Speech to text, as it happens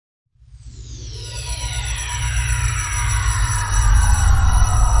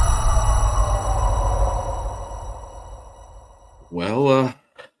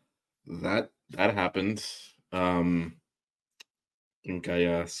that happened. I think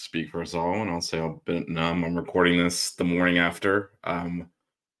I speak for us all, and I'll say I'll bit numb. I'm recording this the morning after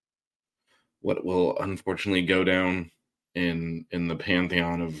what will unfortunately go down in the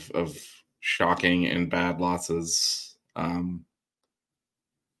pantheon of shocking and bad losses. If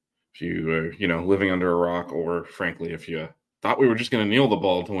you were, living under a rock, or frankly, if you thought we were just going to kneel the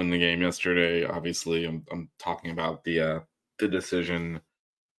ball to win the game yesterday, obviously, I'm talking about the decision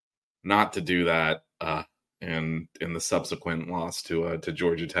not to do that, and in the subsequent loss to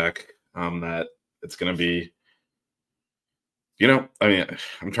Georgia Tech, that it's going to be, I mean,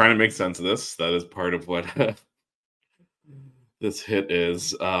 I'm trying to make sense of this. That is part of what this hit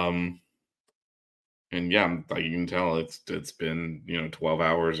is. And yeah, like you can tell, it's been 12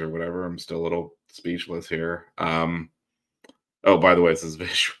 hours or whatever. I'm still a little speechless here. Oh, by the way, this is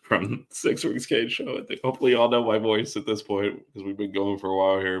Vish from Six Rings Cage Show. I think hopefully y'all know my voice at this point because we've been going for a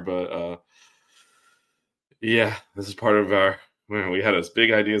while here. But yeah, this is part of our. We had us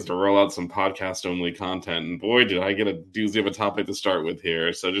big ideas to roll out some podcast only content, and boy, did I get a doozy of a topic to start with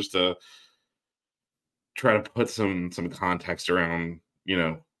here. So just to try to put some context around,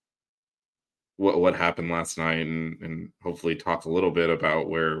 what happened last night, and hopefully talk a little bit about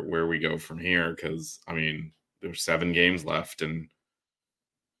where we go from here, because I mean there's 7 games left, and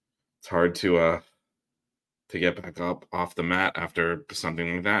it's hard to get back up off the mat after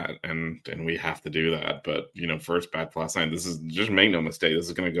something like that, and we have to do that. But first, back to last night, this is, just make no mistake, this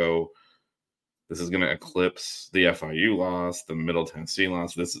is going to eclipse the FIU loss, the Middle Tennessee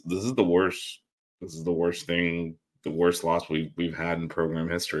loss. This is the worst. This is the worst thing, the worst loss we've had in program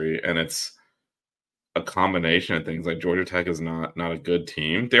history, and it's a combination of things. Like, Georgia Tech is not a good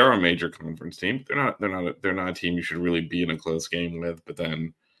team. They are a major conference team. They're not a team you should really be in a close game with. But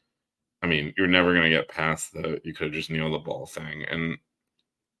then, I mean, you're never going to get past the you could have just kneeled the ball thing, and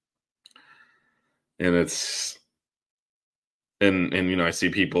it's and I see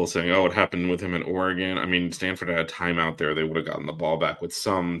people saying, "Oh, it happened with him in Oregon." I mean, Stanford had a timeout there; they would have gotten the ball back with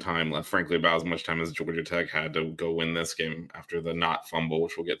some time left. Frankly, about as much time as Georgia Tech had to go win this game after the not fumble,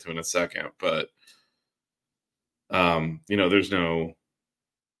 which we'll get to in a second. But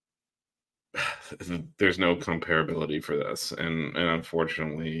there's no comparability for this, and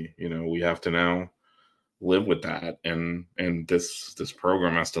unfortunately, we have to now live with that, and this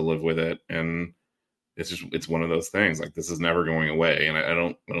program has to live with it, and it's one of those things. Like, this is never going away, and I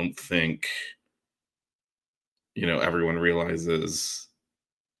don't think everyone realizes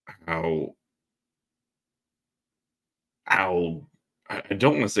how I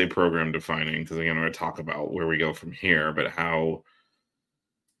don't want to say program defining, because again, I'm going to talk about where we go from here, but how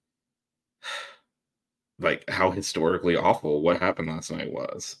historically awful what happened last night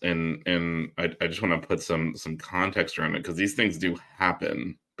was. And I just want to put some context around it, because these things do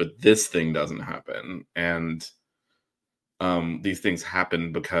happen, but this thing doesn't happen. And these things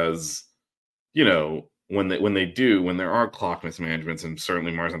happen because, when there are clock mismanagements, and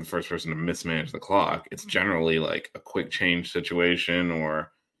certainly Mars not the first person to mismanage the clock, it's generally like a quick change situation,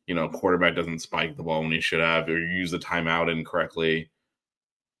 or, a quarterback doesn't spike the ball when he should have, or use the timeout incorrectly.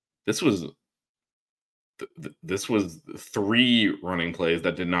 This was 3 running plays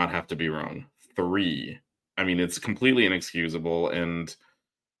that did not have to be run. 3. I mean, it's completely inexcusable, and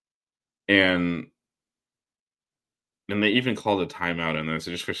they even called a timeout in this.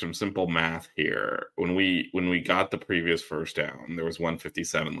 So just for some simple math here, when we got the previous first down, there was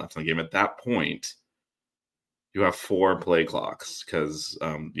 1:57 left in the game. At that point, you have 4 play clocks, because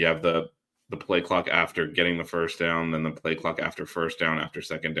you have the play clock after getting the first down, then the play clock after first down, after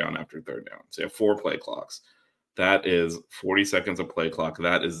second down, after third down. So you have 4 play clocks. That is 40 seconds of play clock.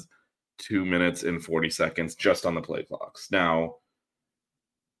 That is 2 minutes and 40 seconds just on the play clocks. Now,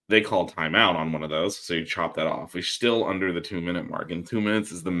 they call timeout on one of those, so you chop that off. We're still under the 2-minute mark, and 2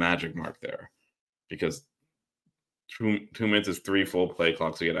 minutes is the magic mark there, because 2 minutes is 3 full play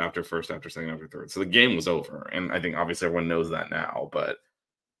clocks you get after first, after second, after third. So the game was over, and I think obviously everyone knows that now. But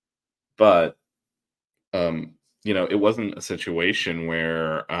it wasn't a situation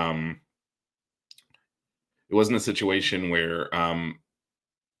where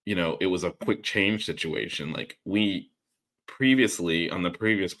it was a quick change situation. Like, we previously, on the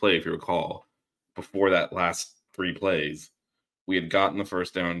previous play, if you recall, before that last 3 plays, we had gotten the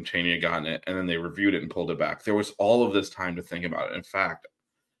first down, Chaney had gotten it, and then they reviewed it and pulled it back. There was all of this time to think about it. In fact,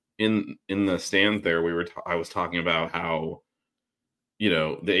 in the stands there, I was talking about how,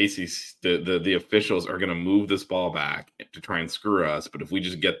 the ACC, the officials are going to move this ball back to try and screw us, but if we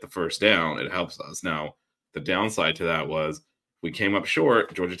just get the first down, it helps us. Now, the downside to that was we came up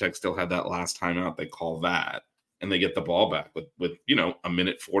short. Georgia Tech still had that last timeout. They call that. and they get the ball back with a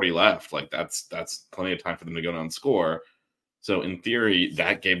minute 40 left. Like that's plenty of time for them to go down and score. So in theory,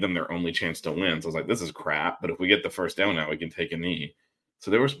 that gave them their only chance to win. So I was like, this is crap. But if we get the first down now, we can take a knee. So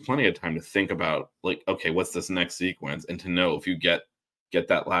there was plenty of time to think about, like, okay, what's this next sequence? And to know if you get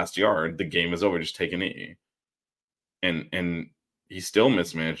that last yard, the game is over. Just take a knee. And he still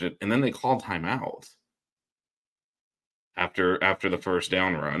mismanaged it. And then they called timeout after the first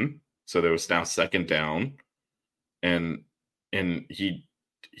down run. So there was now second down, and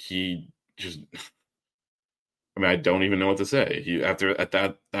he just. I mean, I don't even know what to say. At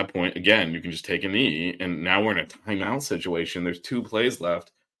that point, again, you can just take a knee, and now we're in a timeout situation. There's 2 plays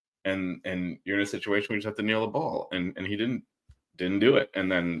left, and you're in a situation where you just have to nail the ball, and he didn't do it. And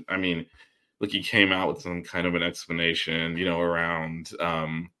then, I mean, look, he came out with some kind of an explanation, around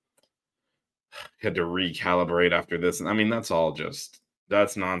he had to recalibrate after this, and I mean, that's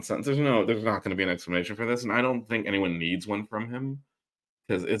nonsense. There's not going to be an explanation for this, and I don't think anyone needs one from him.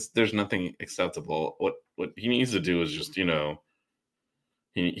 Because there's nothing acceptable. What he needs to do is just, he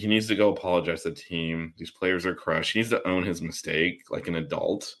needs to go apologize to the team. These players are crushed. He needs to own his mistake like an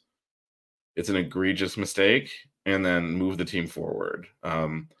adult. It's an egregious mistake, and then move the team forward.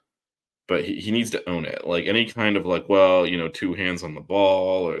 But he needs to own it. Like any kind of 2 hands on the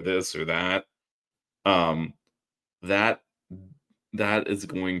ball or this or that. That is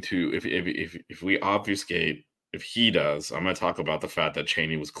going to, if we obfuscate. If he does, I'm going to talk about the fact that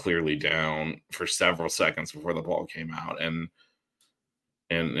Chaney was clearly down for several seconds before the ball came out, and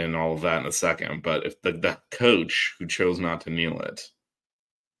all of that in a second. But if the coach who chose not to kneel it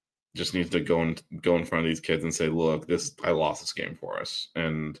just needs to go in front of these kids and say, "Look, I lost this game for us,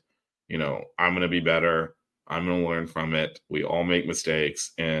 and I'm going to be better. I'm going to learn from it. We all make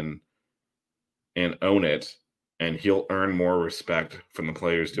mistakes, and own it." And he'll earn more respect from the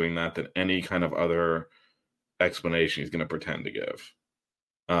players doing that than any kind of other explanation he's going to pretend to give.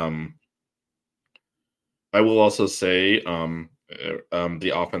 I will also say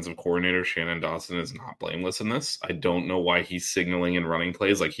the offensive coordinator, Shannon Dawson, is not blameless in this. I don't know why he's signaling and running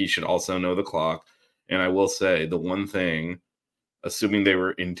plays. Like, he should also know the clock. And I will say the one thing, assuming they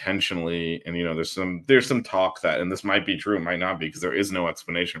were intentionally, and there's some talk that, and this might be true, it might not be, because there is no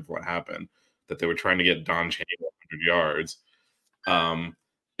explanation for what happened, that they were trying to get Don Chaney 100 yards.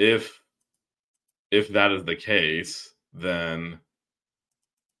 If that is the case, then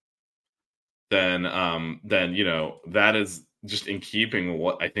that is just in keeping with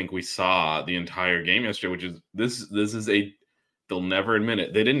what I think we saw the entire game yesterday, which is this is they'll never admit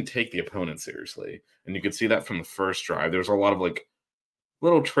it. They didn't take the opponent seriously. And you could see that from the first drive. There's a lot of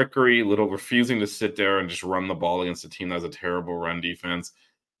little trickery, little refusing to sit there and just run the ball against a team that has a terrible run defense.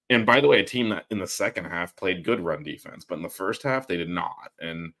 And by the way, a team that in the second half played good run defense, but in the first half they did not.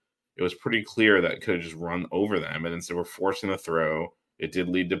 And it was pretty clear that it could have just run over them. And instead we're forcing a throw. It did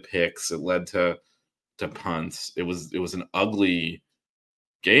lead to picks. It led to punts. It was an ugly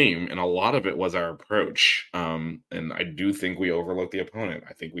game, and a lot of it was our approach. And I do think we overlooked the opponent.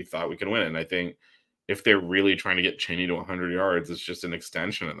 I think we thought we could win. And I think if they're really trying to get Chaney to 100 yards, it's just an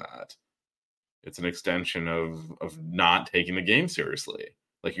extension of that. It's an extension of not taking the game seriously.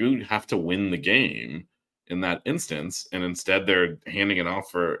 Like, you have to win the game in that instance, and instead they're handing it off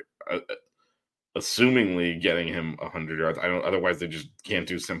for assumingly getting him 100 yards. Otherwise they just can't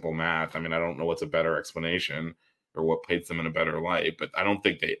do simple math. I mean, I don't know what's a better explanation or what paints them in a better light, but I don't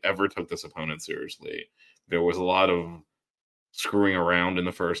think they ever took this opponent seriously. There was a lot of screwing around in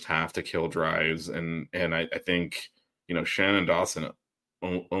the first half to kill drives, and I think Shannon Dawson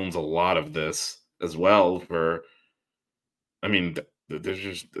owns a lot of this as well. I mean, there's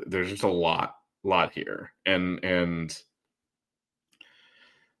just a lot here, and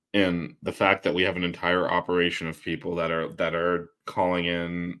the fact that we have an entire operation of people that are calling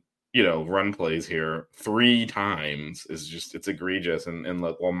in, run plays here 3 times is just, it's egregious. And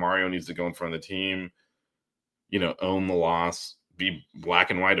look, while Mario needs to go in front of the team, own the loss, be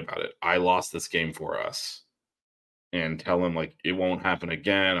black and white about it. I lost this game for us, and tell him, like, it won't happen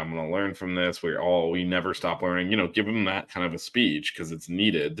again. I'm going to learn from this. We never stop learning. Give him that kind of a speech, because it's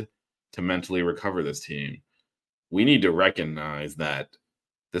needed to mentally recover this team. We need to recognize that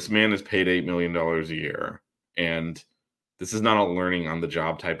this man is paid $8 million a year, and this is not a learning on the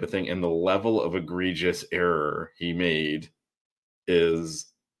job type of thing. And the level of egregious error he made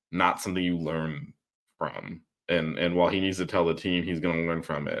is not something you learn from. And while he needs to tell the team he's going to learn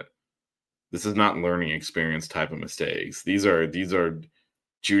from it, this is not learning experience type of mistakes. These are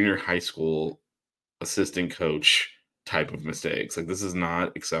junior high school assistant coach type of mistakes. Like, this is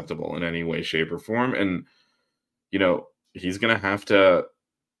not acceptable in any way, shape, or form. And, he's going to have to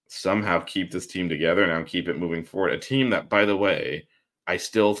somehow keep this team together and now keep it moving forward. A team that, by the way, I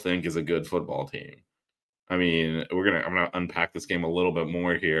still think is a good football team. I mean, I'm gonna unpack this game a little bit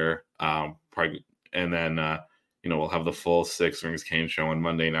more here, probably, and then we'll have the full Six Rings Kane show on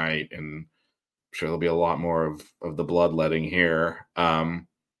Monday night, and I'm sure there'll be a lot more of the bloodletting here.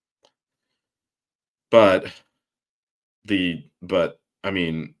 But I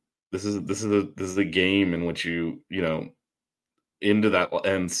mean, this is a game in which into that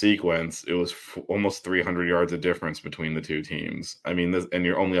end sequence, it was almost 300 yards of difference between the two teams. I mean, and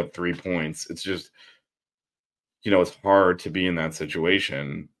you're only up 3 points. It's just, it's hard to be in that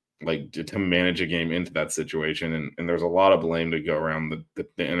situation, like to manage a game into that situation. And there's a lot of blame to go around the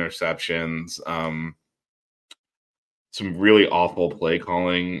interceptions, some really awful play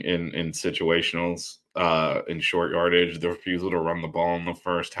calling in situationals, in short yardage, the refusal to run the ball in the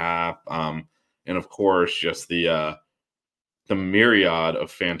first half. And of course, just the myriad of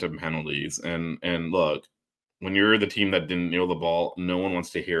phantom penalties. And look, when you're the team that didn't kneel the ball, no one wants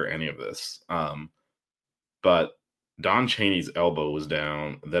to hear any of this. But Don Chaney's elbow was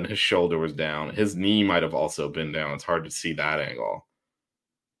down, then his shoulder was down. His knee might have also been down. It's hard to see that angle.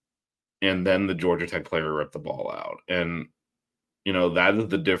 And then the Georgia Tech player ripped the ball out. And that is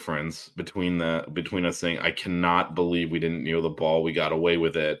the difference between us saying, I cannot believe we didn't kneel the ball, we got away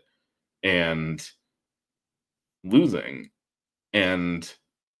with it, and losing. And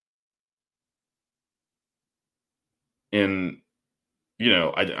I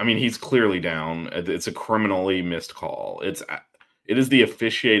mean, he's clearly down. It's a criminally missed call. It is the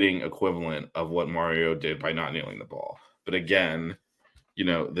officiating equivalent of what Mario did by not kneeling the ball. But again,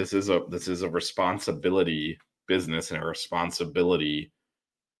 this is a responsibility business and a responsibility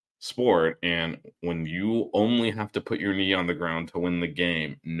sport. And when you only have to put your knee on the ground to win the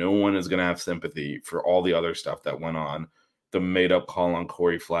game, no one is going to have sympathy for all the other stuff that went on. The made up call on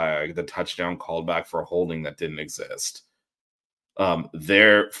Corey Flagg, the touchdown called back for a holding that didn't exist.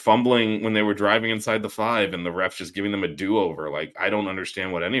 They're fumbling when they were driving inside the 5 and the ref's just giving them a do-over. Like, I don't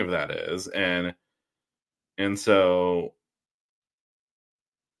understand what any of that is. And so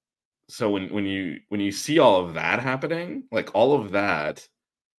when you see all of that happening, like all of that,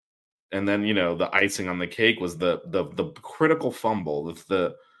 and then the icing on the cake was the critical fumble. It's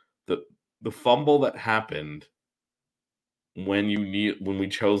the fumble that happened when we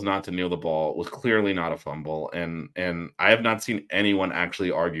chose not to kneel the ball was clearly not a fumble, and I have not seen anyone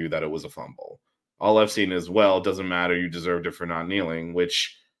actually argue that it was a fumble. All I've seen is, well, it doesn't matter, you deserved it for not kneeling,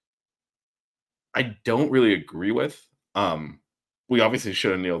 which I don't really agree with. We obviously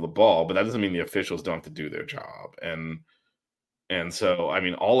should have kneeled the ball, but that doesn't mean the officials don't have to do their job. And so, I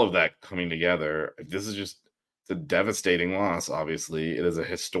mean, all of that coming together, this is just, it's a devastating loss. Obviously, it is a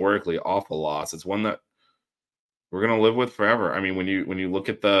historically awful loss. It's one that we're gonna live with forever. I mean, when you look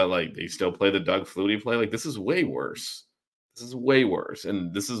at they still play the Doug Flutie play, like, this is way worse. This is way worse,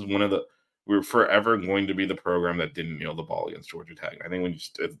 and this is we're forever going to be the program that didn't kneel the ball against Georgia Tech. I think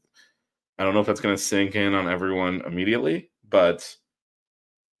I don't know if that's going to sink in on everyone immediately, but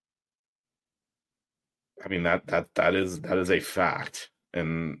I mean that is a fact,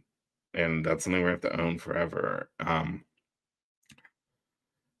 and that's something we have to own forever.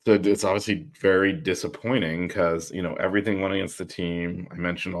 So it's obviously very disappointing because everything went against the team. I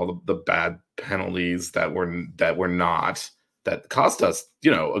mentioned all the bad penalties that cost us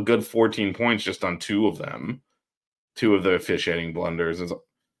a good 14 points just on 2 of them. 2 of the officiating blunders is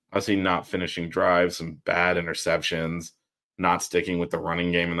obviously not finishing drives, some bad interceptions, not sticking with the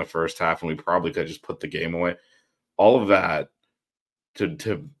running game in the first half, and we probably could just put the game away. All of that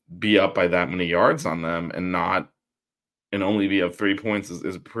to be up by that many yards on them and only be up 3 points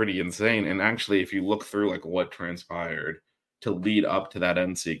is pretty insane. And actually, if you look through like what transpired to lead up to that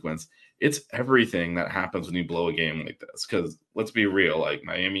end sequence, it's everything that happens when you blow a game like this. Because let's be real, like,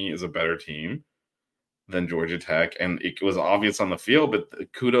 Miami is a better team than Georgia Tech, and it was obvious on the field,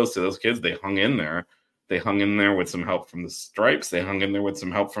 but kudos to those kids. They hung in there. They hung in there with some help from the Stripes. They hung in there with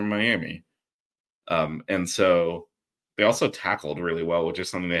some help from Miami. And so they also tackled really well, which is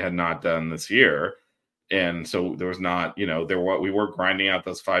something they had not done this year. And so there was not, we were grinding out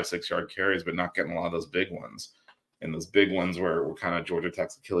those 5-6 yard carries, but not getting a lot of those big ones. And those big ones were kind of Georgia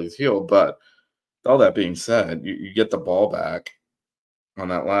Tech's Achilles heel. But all that being said, you get the ball back on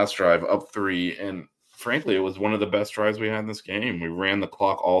that last drive, up 3, and frankly, it was one of the best drives we had in this game. We ran the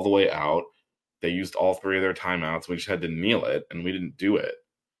clock all the way out. They used all 3 of their timeouts. We just had to kneel it, and we didn't do it.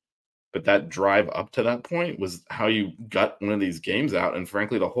 But that drive up to that point was how you gut one of these games out. And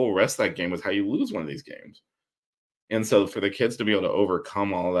frankly, the whole rest of that game was how you lose one of these games. And so for the kids to be able to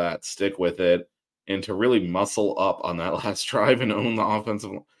overcome all that, stick with it, and to really muscle up on that last drive and own the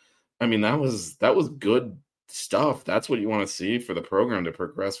offensive, I mean, that was good stuff. That's what you wanna see for the program to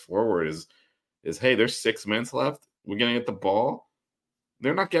progress forward is, "Hey, there's 6 minutes left. We're gonna get the ball.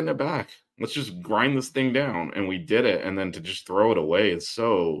 They're not getting it back. Let's just grind this thing down," and we did it, and then to just throw it away is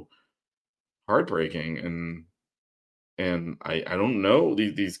so heartbreaking, and I don't know,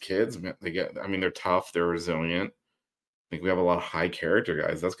 these kids, man, I mean, they're tough, they're resilient. I think we have a lot of high character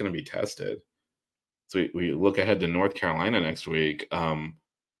guys. That's gonna be tested. So we look ahead to North Carolina next week.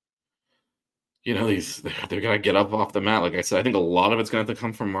 These they're gonna get up off the mat. Like I said, I think a lot of it's gonna have to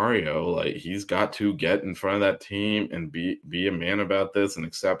come from Mario. Like he's got to get in front of that team and be a man about this and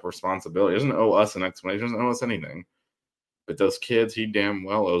accept responsibility. He doesn't owe us an explanation, doesn't owe us anything. But those kids, he damn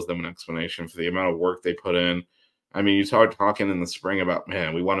well owes them an explanation for the amount of work they put in. I mean, you started talking in the spring about,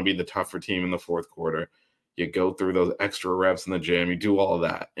 man, we want to be the tougher team in the fourth quarter. You go through those extra reps in the gym, you do all of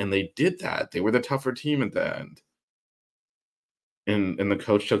that. And they did that. They were the tougher team at the end. And the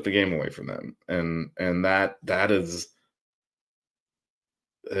coach took the game away from them. And that is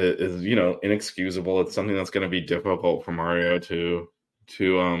inexcusable. It's something that's going to be difficult for Mario to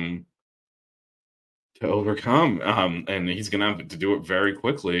to overcome. And he's going to have to do it very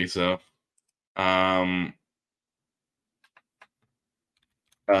quickly. So um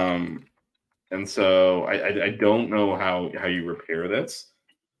um and so I don't know how you repair this.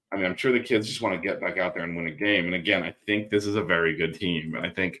 I mean, I'm sure the kids just want to get back out there and win a game. And again, I think this is a very good team, and I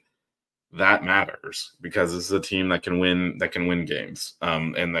think that matters because this is a team that can win games,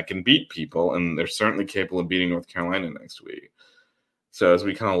 and that can beat people, and they're certainly capable of beating North Carolina next week. So as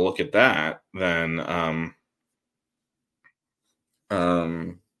we kind of look at that, then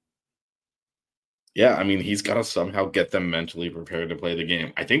um, yeah, I mean, he's got to somehow get them mentally prepared to play the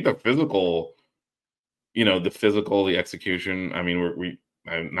game. I think the execution. I mean,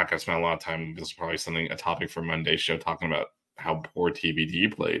 I'm not gonna spend a lot of time. This is probably a topic for Monday's show, talking about how poor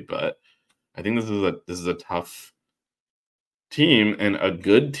TBD played, but I think this is a tough team and a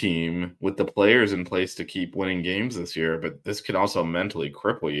good team with the players in place to keep winning games this year. But this could also mentally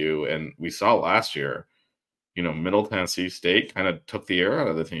cripple you. And we saw last year, Middle Tennessee State kind of took the air out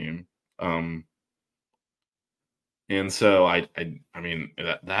of the team. And so I mean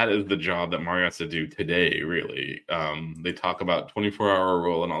that is the job that Mario has to do today, really. They talk about 24-hour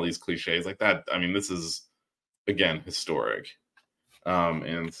rule and all these cliches like that. I mean, this is again historic.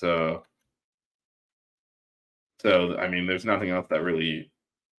 And so I mean, there's nothing else that really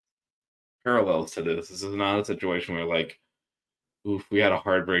parallels to this. This is not a situation where like, oof, we had a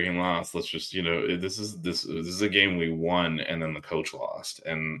heartbreaking loss. Let's just, this is a game we won and then the coach lost.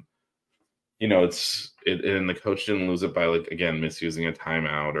 And and the coach didn't lose it by like again misusing a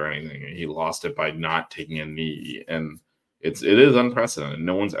timeout or anything. He lost it by not taking a knee, and it is unprecedented.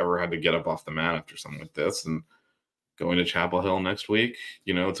 No one's ever had to get up off the mat after something like this. And going to Chapel Hill next week,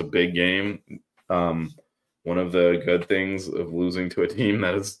 it's a big game. One of the good things of losing to a team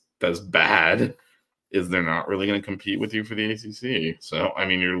that's bad is they're not really going to compete with you for the ACC. So I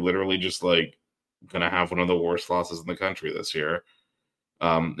mean, you're literally just like going to have one of the worst losses in the country this year.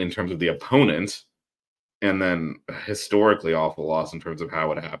 In terms of the opponent, and then a historically awful loss in terms of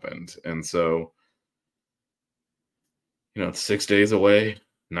how it happened. And so, it's 6 days away.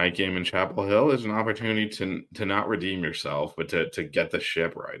 Night game in Chapel Hill is an opportunity to not redeem yourself, but to get the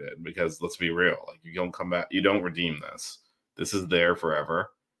ship righted. Because let's be real, like you don't come back, you don't redeem this. This is there forever.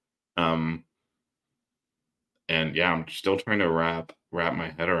 Um, and yeah, I'm still trying to wrap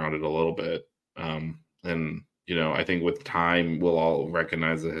my head around it a little bit. And I think with time, we'll all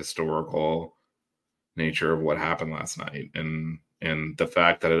recognize the historical nature of what happened last night, and the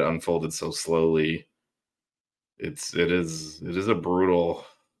fact that it unfolded so slowly. It is a brutal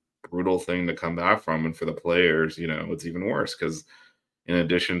thing to come back from, and for the players, it's even worse because in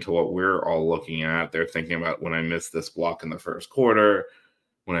addition to what we're all looking at, they're thinking about when I missed this block in the first quarter,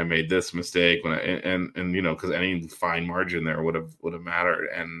 when I made this mistake, when I and because any fine margin there would have mattered,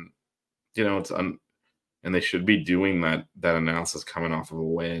 and it's and they should be doing that analysis coming off of a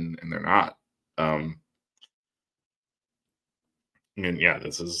win, and they're not. And yeah,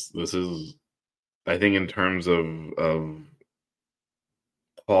 this is I think in terms of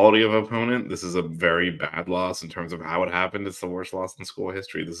quality of opponent, this is a very bad loss in terms of how it happened. It's the worst loss in school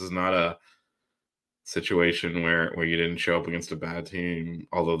history. This is not a situation where you didn't show up against a bad team,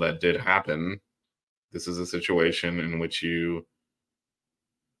 although that did happen. This is a situation in which you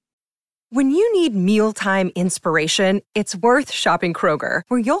When you need mealtime inspiration, it's worth shopping Kroger,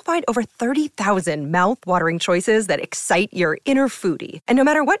 where you'll find over 30,000 mouth-watering choices that excite your inner foodie. And no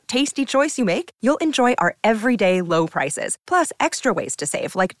matter what tasty choice you make, you'll enjoy our everyday low prices, plus extra ways to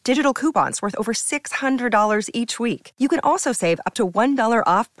save, like digital coupons worth over $600 each week. You can also save up to $1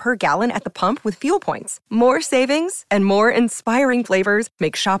 off per gallon at the pump with fuel points. More savings and more inspiring flavors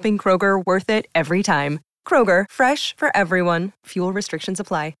make shopping Kroger worth it every time. Kroger, fresh for everyone. Fuel restrictions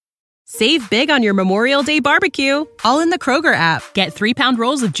apply. Save big on your Memorial Day barbecue, all in the Kroger app. Get 3-pound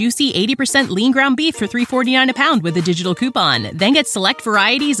rolls of juicy 80% lean ground beef for $3.49 a pound with a digital coupon. Then get select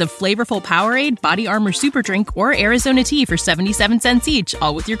varieties of flavorful Powerade, Body Armor Super Drink, or Arizona tea for 77 cents each,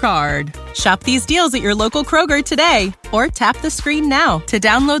 all with your card. Shop these deals at your local Kroger today, or tap the screen now to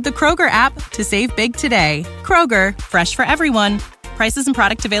download the Kroger app to save big today. Kroger, fresh for everyone. Prices and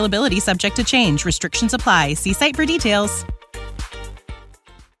product availability subject to change. Restrictions apply. See site for details.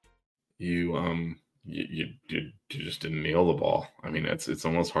 You just didn't nail the ball. I mean, it's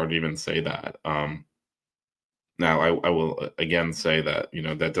almost hard to even say that. Now I will again say that,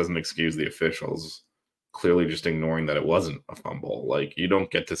 that doesn't excuse the officials clearly just ignoring that it wasn't a fumble. Like, you don't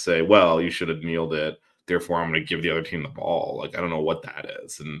get to say, well, you should have kneeled it, therefore I'm going to give the other team the ball. Like, I don't know what that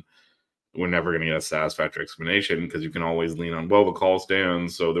is, and we're never going to get a satisfactory explanation, because you can always lean on, well, the call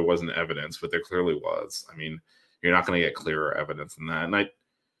stands, so there wasn't evidence, but there clearly was. I mean, you're not going to get clearer evidence than that.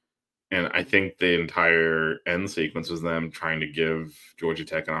 And I think the entire end sequence was them trying to give Georgia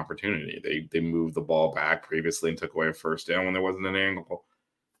Tech an opportunity. They moved the ball back previously and took away a first down when there wasn't an angle.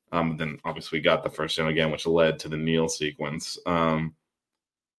 Then obviously we got the first down again, which led to the kneel sequence. I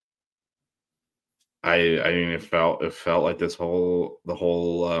mean, it felt like that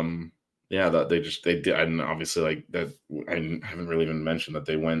they did. And obviously, like that, I haven't really even mentioned that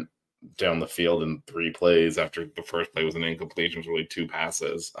they went down the field in 3 plays after the first play was an incompletion. It was really 2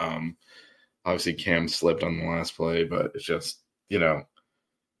 passes. Obviously Cam slipped on the last play, but it's just,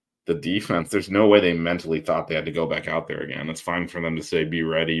 the defense, there's no way they mentally thought they had to go back out there again. It's fine for them to say, be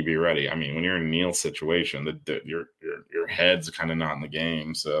ready, be ready. I mean, when you're in a kneel situation, your head's kind of not in the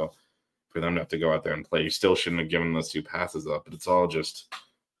game. So for them to have to go out there and play, you still shouldn't have given those 2 passes up, but it's all just,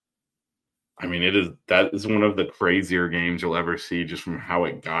 I mean, that is one of the crazier games you'll ever see, just from how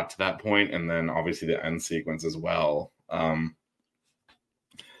it got to that point, and then obviously the end sequence as well.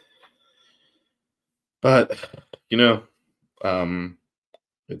 But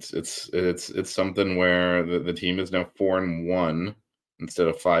it's something where the team is now 4-1 instead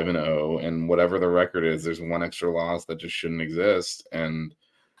of 5-0, and whatever the record is, there's one extra loss that just shouldn't exist, and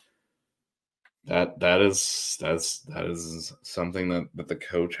that is something that the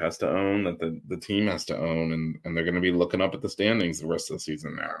coach has to own, that the team has to own, and they're going to be looking up at the standings the rest of the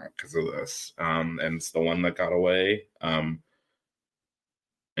season now because of this. And it's the one that got away, and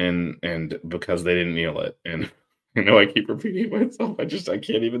because they didn't kneel it. And I keep repeating myself. I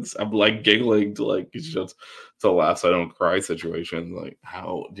can't even. I'm like giggling to like it's just a laugh so I don't cry situation. Like,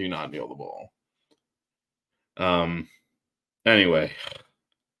 how do you not kneel the ball? Anyway.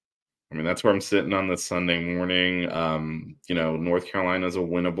 I mean, that's where I'm sitting on this Sunday morning. North Carolina is a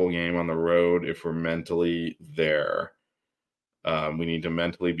winnable game on the road if we're mentally there. We need to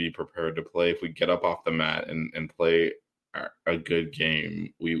mentally be prepared to play. If we get up off the mat and play a good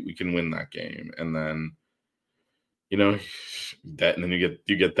game, we can win that game. And then, and then you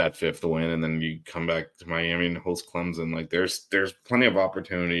get that 5th win, and then you come back to Miami and host Clemson. Like, there's plenty of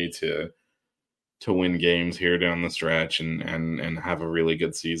opportunity to win games here down the stretch and have a really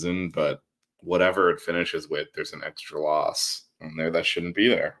good season, but whatever it finishes with, there's an extra loss on there that shouldn't be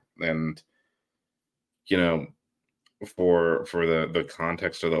there. And for the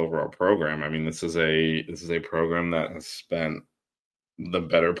context of the overall program, I mean, this is a program that has spent the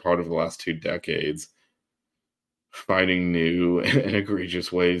better part of the last 2 decades finding new and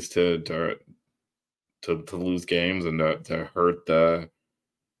egregious ways to lose games and to hurt the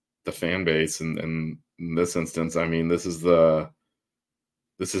fan base, and in this instance, I mean, this is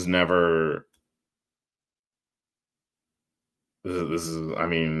never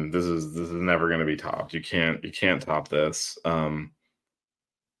going to be topped. You can't top this. And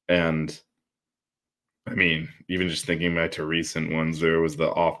I mean, even just thinking back to recent ones, there was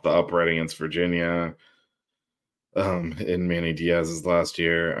the off the upright against Virginia, in Manny Diaz's last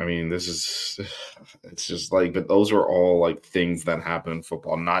year. I mean, it's just like, but those are all like things that happen in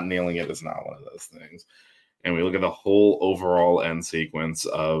football. Not nailing it is not one of those things. And we look at the whole overall end sequence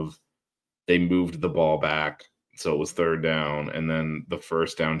of they moved the ball back, so it was 3rd down, and then the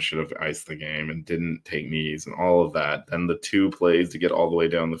first down should have iced the game and didn't take knees and all of that. Then the 2 plays to get all the way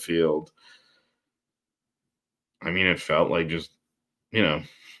down the field. I mean, it felt like just,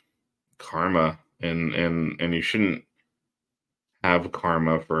 karma, and you shouldn't have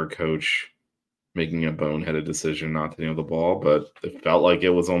karma for a coach making a boneheaded decision not to kneel the ball, but it felt like it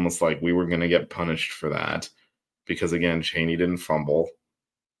was almost like we were going to get punished for that because, again, Chaney didn't fumble.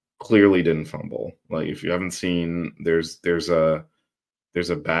 Clearly didn't fumble. Like, if you haven't seen, there's a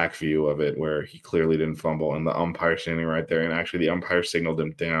back view of it where he clearly didn't fumble, and the umpire standing right there, and actually the umpire signaled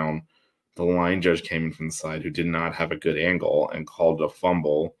him down. The line judge came in from the side who did not have a good angle and called a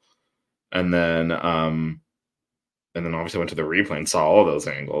fumble. And then obviously went to the replay and saw all those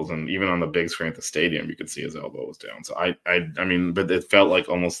angles. And even on the big screen at the stadium, you could see his elbow was down. So I mean, but it felt like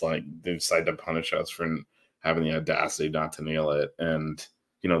almost like they decided to punish us for having the audacity not to kneel it. And,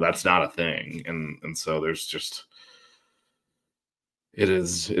 that's not a thing. And so there's just, it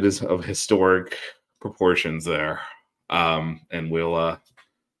is of historic proportions there. And we'll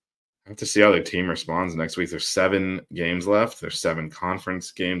have to see how the team responds next week. There's 7 games left. There's 7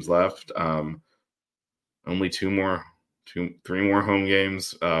 conference games left. Only 3 more home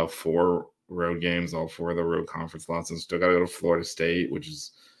games, 4 road games, all 4 of the road conference losses. Still got to go to Florida State, which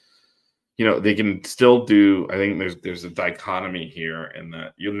is, they can still do. I think there's a dichotomy here in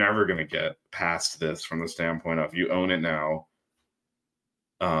that you're never going to get past this from the standpoint of you own it now.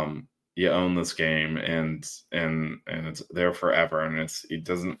 You own this game, and it's there forever, and it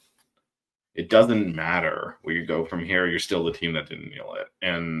doesn't matter where you go from here. You're still the team that didn't kneel it,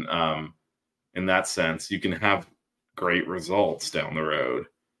 and in that sense, you can have great results down the road,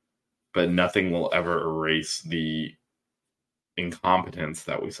 but nothing will ever erase the incompetence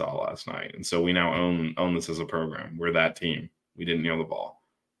that we saw last night. And so we now own this as a program. We're that team. We didn't kneel the ball.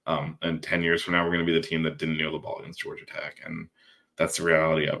 And 10 years from now, we're going to be the team that didn't kneel the ball against Georgia Tech. And that's the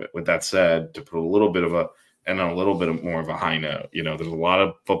reality of it. With that said, to put a little bit more of a high note, there's a lot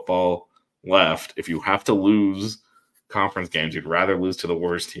of football left. If you have to lose conference games, you'd rather lose to the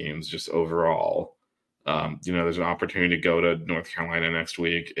worst teams just overall. There's an opportunity to go to North Carolina next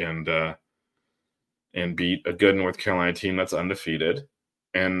week and beat a good North Carolina team that's undefeated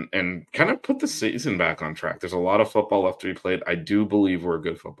and kind of put the season back on track. There's a lot of football left to be played. I do believe we're a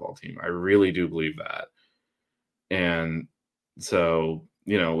good football team. I really do believe that. And so,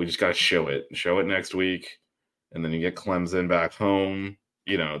 we just got to show it next week. And then you get Clemson back home.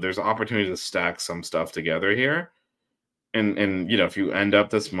 There's an opportunity to stack some stuff together here. And if you end up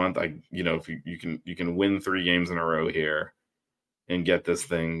this month, if you can win 3 games in a row here and get this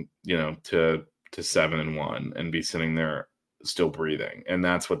thing, to 7-1 and be sitting there still breathing. And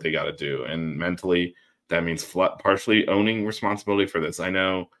that's what they got to do. And mentally, that means partially owning responsibility for this. I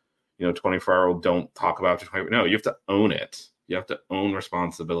know, 24-year-old don't talk about it. No, you have to own it. You have to own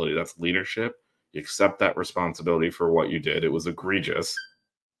responsibility. That's leadership. You accept that responsibility for what you did. It was egregious.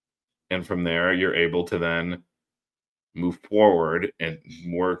 And from there, you're able to then move forward and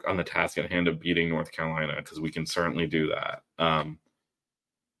work on the task at hand of beating North Carolina, because we can certainly do that.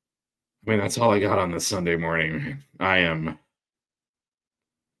 That's all I got on this Sunday morning. I'm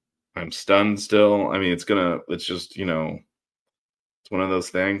stunned still. It's just, it's one of those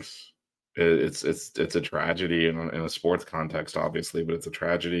things. It's a tragedy in a sports context, obviously, but it's a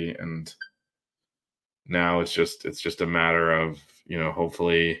tragedy. And now it's just a matter of,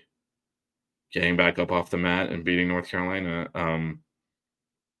 hopefully getting back up off the mat and beating North Carolina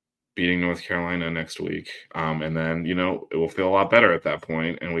next week. And then, it will feel a lot better at that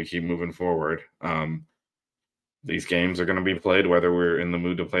point, and we keep moving forward. These games are going to be played whether we're in the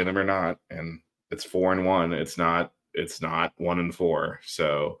mood to play them or not. And it's 4-1. It's not 1-4.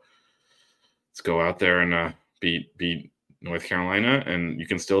 So let's go out there and beat North Carolina. And you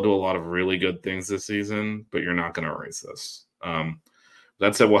can still do a lot of really good things this season, but you're not going to erase this.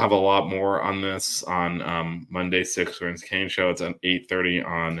 That said, we'll have a lot more on this on Monday, 6 Vince Kane Show. It's at 8:30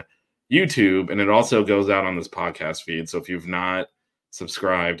 on YouTube, and it also goes out on this podcast feed. So if you've not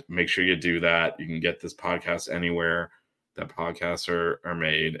subscribed, make sure you do that. You can get this podcast anywhere that podcasts are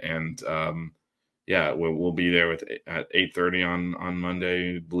made. And we'll be there at 8:30 on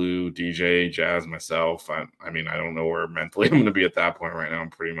Monday. Blue, DJ, Jazz, myself. I don't know where mentally I'm going to be at that point right now.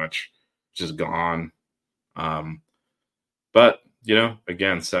 I'm pretty much just gone. But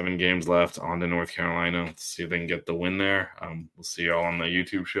again, 7 games left on to North Carolina. Let's see if they can get the win there. We'll see y'all on the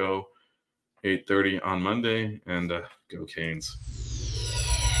YouTube show, 8:30 on Monday, and go Canes.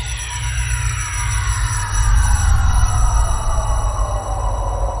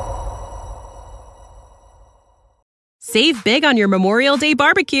 Save big on your Memorial Day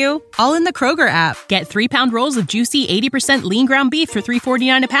barbecue, all in the Kroger app. Get 3-pound rolls of juicy 80% lean ground beef for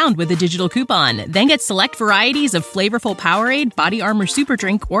 $3.49 a pound with a digital coupon. Then get select varieties of flavorful Powerade, Body Armor Super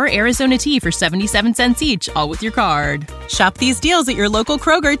Drink, or Arizona tea for 77 cents each, all with your card. Shop these deals at your local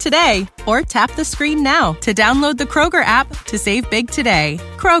Kroger today, or tap the screen now to download the Kroger app to save big today.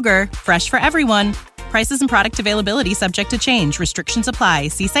 Kroger, fresh for everyone. Prices and product availability subject to change. Restrictions apply.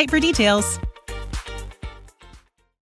 See site for details.